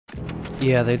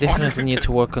Yeah, they definitely need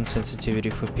to work on sensitivity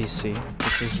for PC.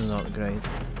 This is not great.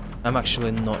 I'm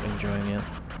actually not enjoying it.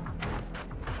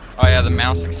 Oh yeah, the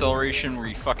mouse acceleration where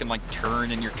you fucking like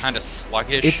turn and you're kind of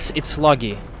sluggish. It's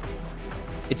sluggy.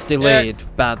 It's delayed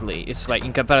badly. It's like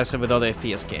in comparison with other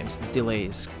FPS games, the delay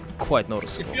is quite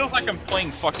noticeable. It feels like I'm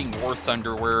playing fucking War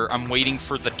Thunder where I'm waiting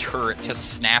for the turret to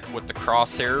snap with the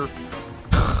crosshair.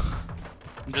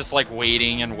 I'm just like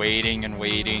waiting and waiting and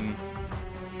waiting.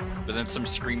 But then some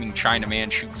screaming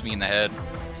Chinaman shoots me in the head.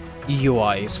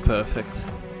 UI is perfect.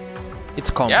 It's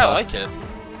compact. Yeah, I like it.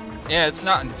 Yeah, it's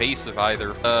not invasive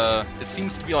either. It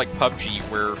seems to be like PUBG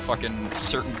where fucking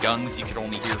certain guns you could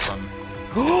only hear from.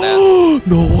 No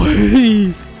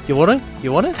way! You want it?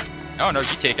 You want it? Oh no,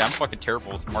 you take it. I'm fucking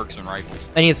terrible with marksman rifles.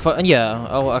 I need yeah,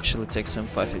 I'll actually take some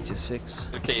 556.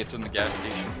 Okay, it's in the gas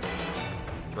station.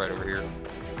 It's right over here.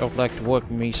 I would like to work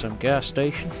me some gas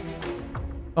station.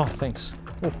 Oh, thanks.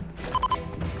 Oh.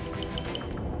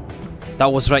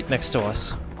 That was right next to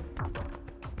us.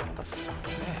 What the fuck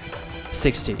is that?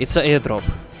 60. It's an airdrop.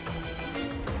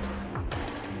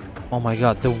 Oh my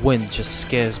god, the wind just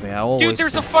scares me. Dude,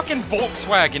 there's a fucking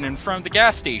Volkswagen in front of the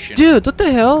gas station. Dude, what the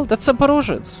hell? That's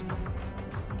Zaporozhets.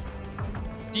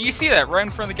 Do you see that? Right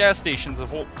in front of the gas station's a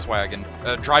Volkswagen.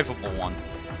 A drivable one.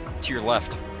 To your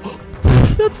left.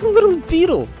 That's a little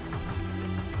beetle.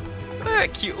 Look at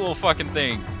that cute little fucking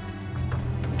thing.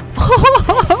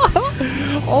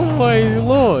 Oh my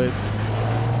lord.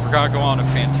 We're gonna go on a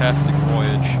fantastic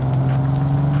voyage.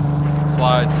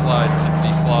 Slide, slide,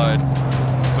 simply slide.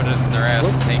 Put it in their ass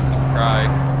and make them cry.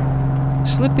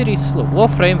 Slippery slope. Low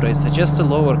frame rate. Suggest a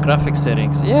lower graphic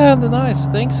settings. Yeah, nice.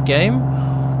 Thanks, game.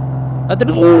 I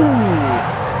didn't.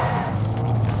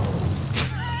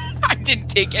 I didn't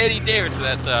take any damage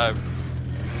that time.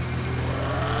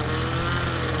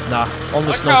 Nah,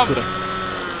 almost no scooter.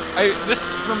 This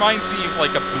reminds me of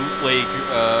like a bootleg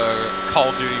Call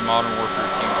of Duty Modern Warfare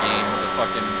 2 game. The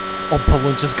fucking. Oh,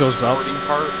 balloon just goes up.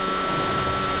 Part.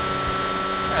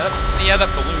 Yeah, that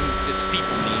balloon, its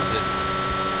people needs it.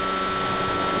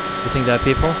 You think that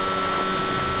people?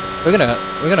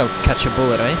 We're gonna catch a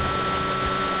bullet, eh?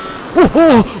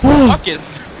 Fuck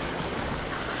is.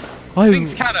 This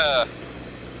thing's kinda.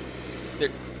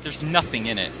 There's nothing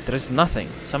in it. There's nothing.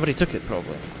 Somebody took it,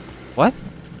 probably. What?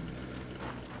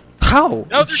 How?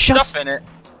 No, there's stuff in it.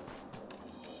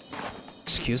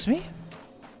 Excuse me?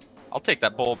 I'll take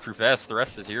that bulletproof vest. The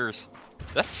rest is yours.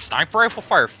 That's sniper rifle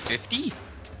fire 50?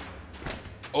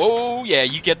 Oh yeah,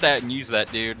 you get that and use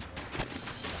that, dude.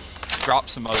 Drop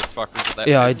some motherfuckers with that.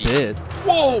 Yeah, 50. I did.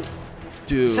 Whoa,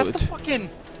 dude. Is that the fucking?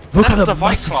 Look that's at the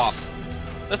muscles. Viclop.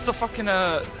 That's the fucking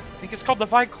I think it's called the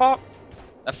Viclop.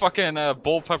 That fucking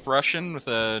bullpup Russian with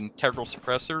an integral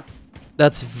suppressor.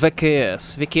 That's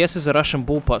VKS. VKS is a Russian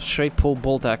bullpup, straight pull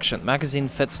bolt action,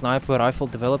 magazine-fed sniper rifle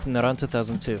developed in around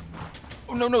 2002.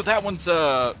 Oh no, that one's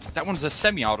a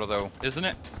semi-auto though, isn't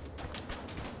it?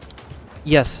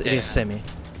 Yes, it is semi.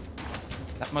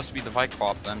 That must be the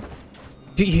Viclop then.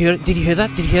 Did you hear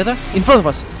that? Did you hear that? In front of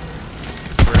us!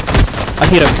 I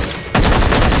hit him.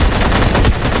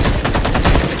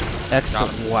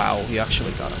 Excellent. Wow, you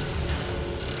actually got him.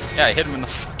 Yeah, I hit him in the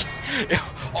fucking...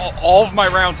 all of my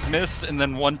rounds missed, and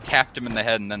then one tapped him in the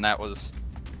head, and then that was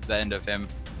the end of him.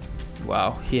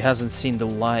 Wow, he hasn't seen the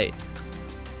light.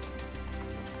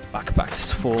 Backpack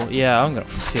is full. Yeah, I'm gonna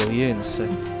fill you in a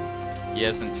sec. He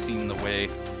hasn't seen the way.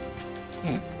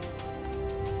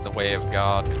 The way of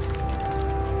God.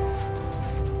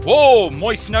 Whoa,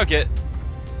 moist nugget!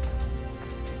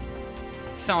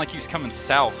 Sound like he was coming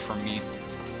south from me.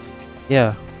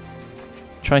 Yeah.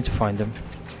 Trying to find him.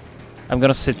 I'm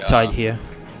gonna sit tight here.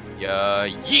 Yeah,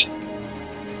 yeet!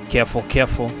 Careful,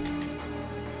 careful.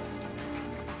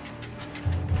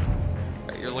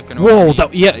 Right, you're looking Whoa, over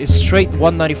me. yeah, it's straight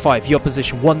 195. Your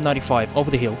position, 195,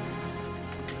 over the hill.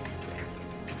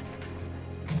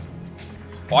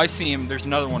 Oh, I see him. There's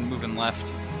another one moving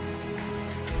left.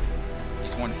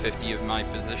 He's 150 of my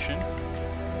position.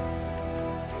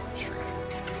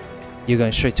 You're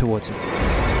going straight towards him.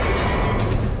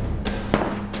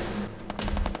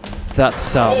 That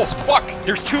sounds... Oh, fuck!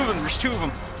 There's two of them! There's two of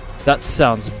them! That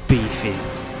sounds beefy.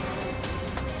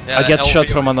 Yeah, I get shot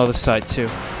from another side, too.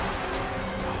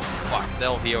 Oh, fuck. The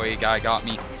LVOA guy got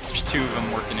me. There's two of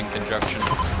them working in conjunction.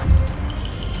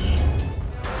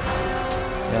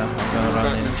 Yeah, I'm gonna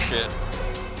run in. Shit.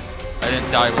 I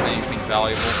didn't die with anything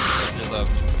valuable. Just a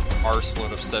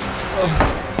arseload of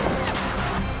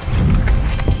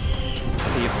 7.62.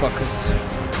 See you fuckers.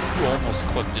 You almost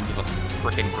clipped into the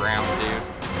frickin' ground, dude.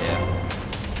 Yeah.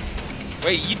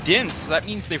 Wait, you didn't, so that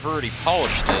means they've already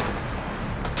polished it.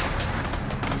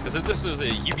 Because if this was a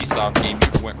Ubisoft game,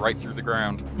 you went right through the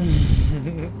ground.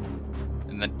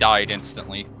 And then died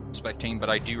instantly. Spectating, but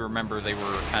I do remember they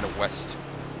were kind of west.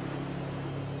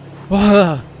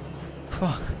 Fuck.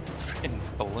 Fucking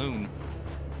balloon.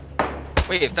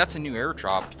 Wait, if that's a new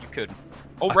airdrop, you could...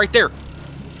 Oh, right there!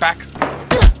 Back!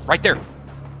 Right there!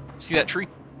 See that tree?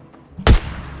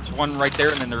 There's one right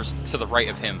there, and then there's to the right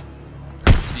of him.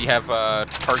 So you have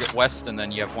target west, and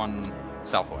then you have one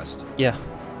southwest. Yeah.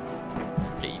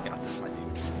 Okay, you got this, my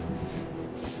dude.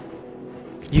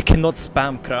 You cannot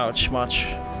spam crouch much.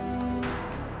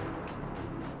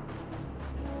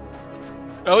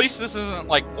 At least this isn't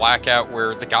like Blackout,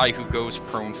 where the guy who goes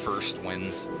prone first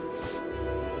wins.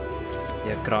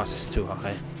 Yeah, grass is too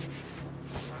high.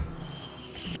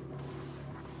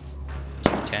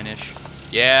 210-ish.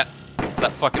 Yeah, it's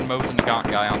that fucking Mose and the Gaunt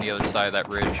guy on the other side of that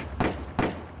ridge.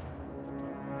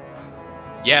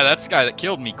 Yeah, that's the guy that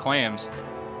killed me, Clams.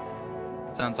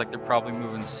 Sounds like they're probably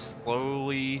moving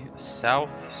slowly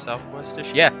south,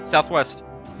 southwest-ish. Yeah, southwest.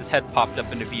 His head popped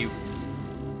up into view.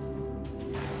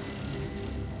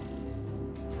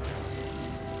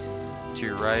 To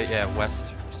your right, yeah,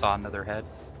 west. Saw another head.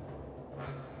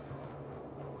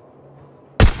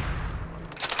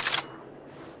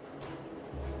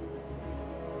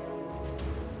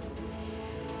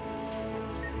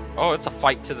 Oh, it's a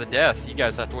fight to the death. You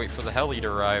guys have to wait for the heli to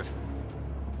arrive.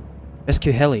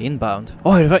 Rescue heli inbound.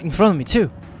 Oh, right in front of me too.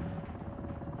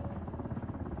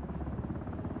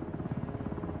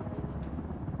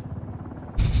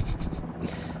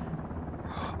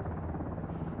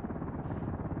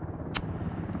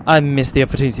 I missed the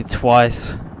opportunity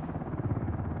twice.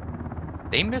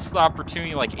 They missed the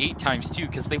opportunity like 8 times too,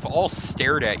 because they've all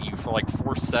stared at you for like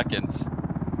 4 seconds.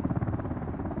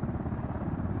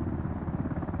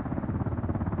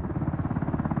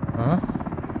 Huh?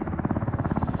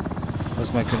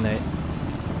 Where's my grenade?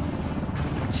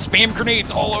 Spam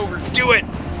grenades all over. Do it!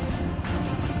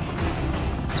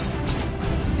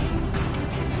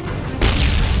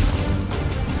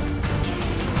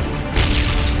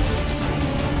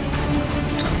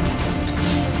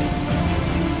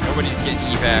 Nobody's getting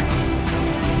evac.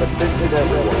 Attention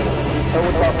everyone. These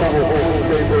helicopters will only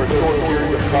stay for a short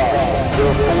period of time. There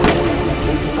are 4 seats.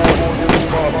 Please board as soon as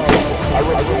possible. I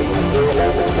repeat, there are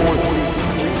only 4 seats.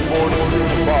 Please board as soon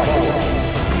as possible.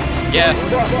 Yeah,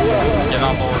 get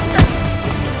on board.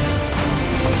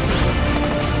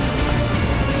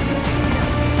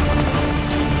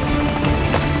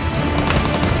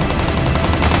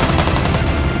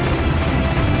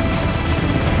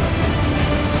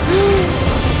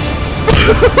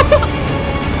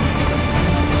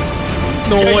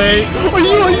 No way! Oh,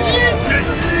 you yeet!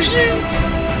 Yeet!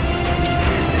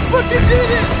 Fucking did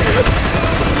it!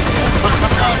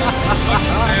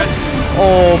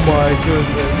 Oh my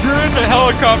goodness. You're in the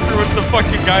helicopter with the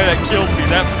fucking guy that killed me.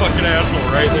 That fucking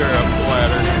asshole right there up the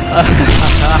ladder.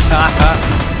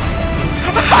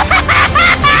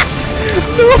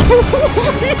 No!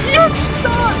 You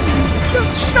shot! You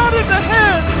shot in the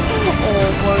head! Oh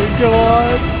my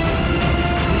god!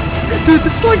 Dude,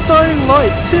 it's like Dying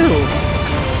Light too!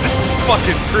 This is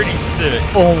fucking pretty sick.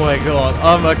 Oh my god,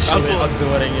 I'm actually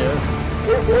undoing it.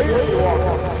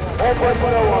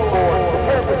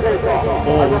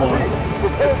 Oh my.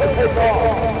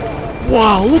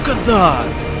 Wow, look at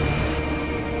that!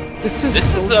 This is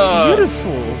so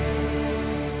beautiful!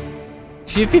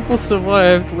 Few people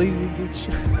survived, lazy bitch.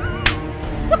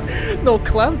 No,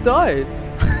 Clam died.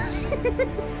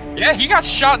 Yeah, he got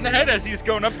shot in the head as he was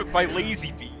going up it by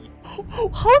Lazy Bee.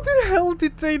 How the hell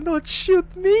did they not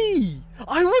shoot me?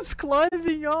 I was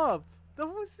climbing up. That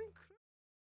was incredible.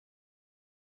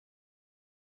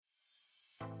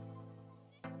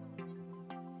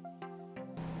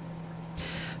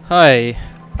 Hi.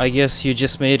 I guess you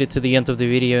just made it to the end of the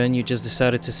video and you just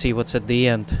decided to see what's at the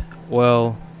end.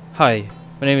 Well, hi.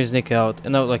 My name is Nick Out,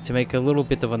 and I would like to make a little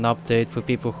bit of an update for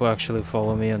people who actually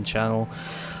follow me on channel.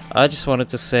 I just wanted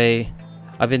to say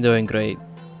I've been doing great,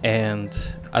 and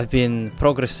I've been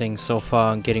progressing so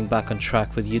far on getting back on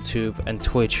track with YouTube and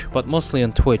Twitch, but mostly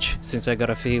on Twitch since I got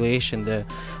affiliation there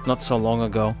not so long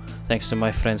ago, thanks to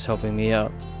my friends helping me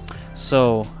out.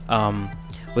 So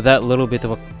with that little bit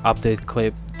of an update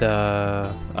clip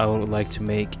that I would like to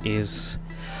make is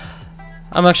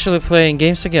I'm actually playing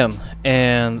games again,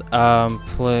 and I'm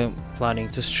planning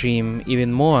to stream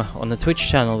even more on the Twitch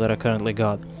channel that I currently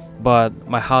got, but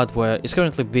my hardware is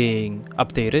currently being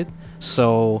updated,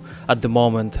 so at the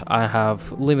moment I have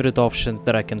limited options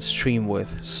that I can stream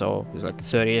with. So it's like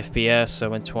 30 FPS,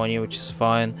 720, which is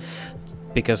fine,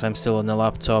 because I'm still on the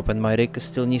laptop and my rig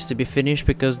still needs to be finished,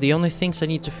 because the only things I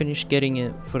need to finish getting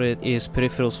it for it is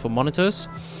peripherals for monitors.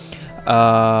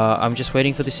 I'm just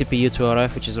waiting for the CPU to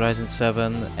arrive, which is Ryzen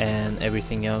 7, and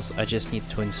everything else I just need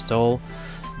to install.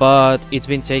 But it's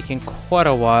been taking quite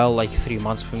a while, like 3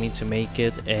 months for me to make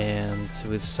it, and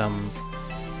with some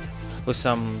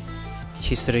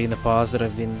history in the past that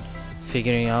I've been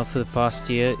figuring out for the past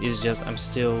year, is just I'm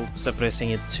still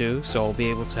suppressing it too, so I'll be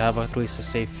able to have at least a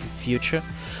safe future.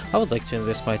 I would like to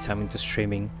invest my time into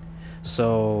streaming,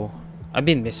 so I've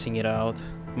been missing it out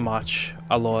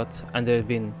a lot, and there have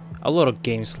been a lot of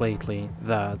games lately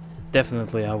that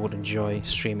definitely I would enjoy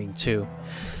streaming too.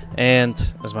 And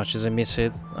as much as I miss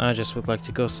it, I just would like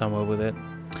to go somewhere with it.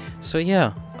 So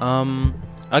yeah,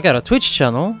 I got a Twitch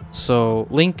channel, so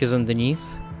link is underneath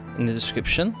in the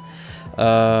description.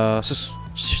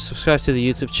 Subscribe to the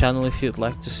YouTube channel if you'd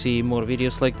like to see more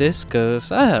videos like this,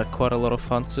 because I had quite a lot of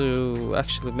fun to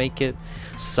actually make it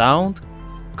sound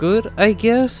good, I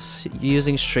guess,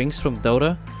 using strings from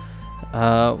Dota,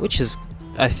 which is,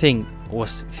 I think,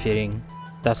 was fitting.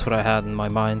 That's what I had in my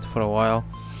mind for a while.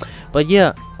 But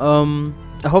yeah,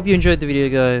 I hope you enjoyed the video,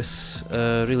 guys.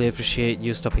 Really appreciate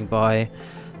you stopping by,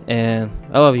 and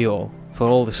I love you all for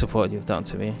all the support you've done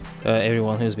to me.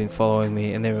 Everyone who's been following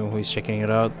me and everyone who's checking it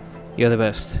out, you're the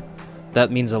best.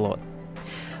 That means a lot.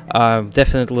 I'm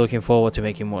definitely looking forward to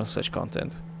making more such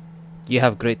content. You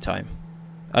have a great time.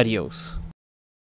 Adios.